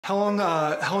How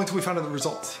long till we find out the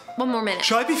results? 1 more minute.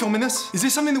 Should I be filming this? Is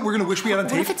this something that we're gonna wish we had on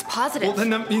tape? What if it's positive? Well, then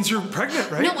that means you're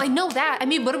pregnant, right? No, I know that. I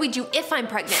mean, what do we do if I'm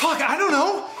pregnant? Fuck, I don't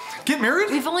know. Get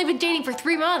married? We've only been dating for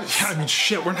 3 months. Yeah, I mean,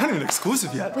 shit, we're not even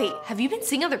exclusive yet. Wait, have you been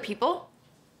seeing other people?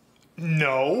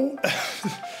 No.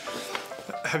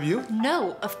 Have you?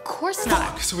 No, of course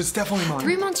not. Fuck, so it's definitely mine.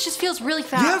 3 months just feels really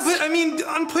fast. Yeah, but I mean,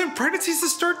 unplanned pregnancy is the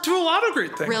start to a lot of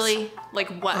great things. Really? Like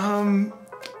what?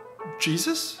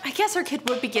 Jesus? I guess our kid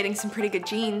would be getting some pretty good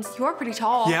genes. You are pretty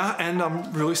tall. Yeah, and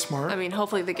I'm really smart. I mean,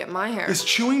 hopefully they get my hair. Is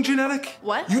chewing genetic?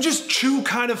 What? You just chew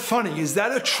kind of funny. Is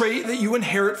that a trait that you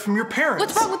inherit from your parents?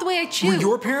 What's wrong with the way I chew? Were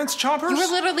your parents choppers? You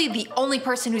were literally the only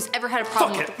person who's ever had a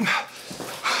problem. Fuck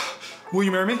it. Will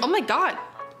you marry me? Oh my God.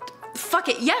 Fuck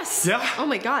it, yes. Yeah? Oh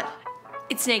my God.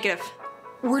 It's negative.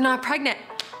 We're not pregnant.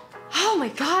 Oh my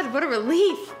God, what a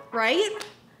relief, right?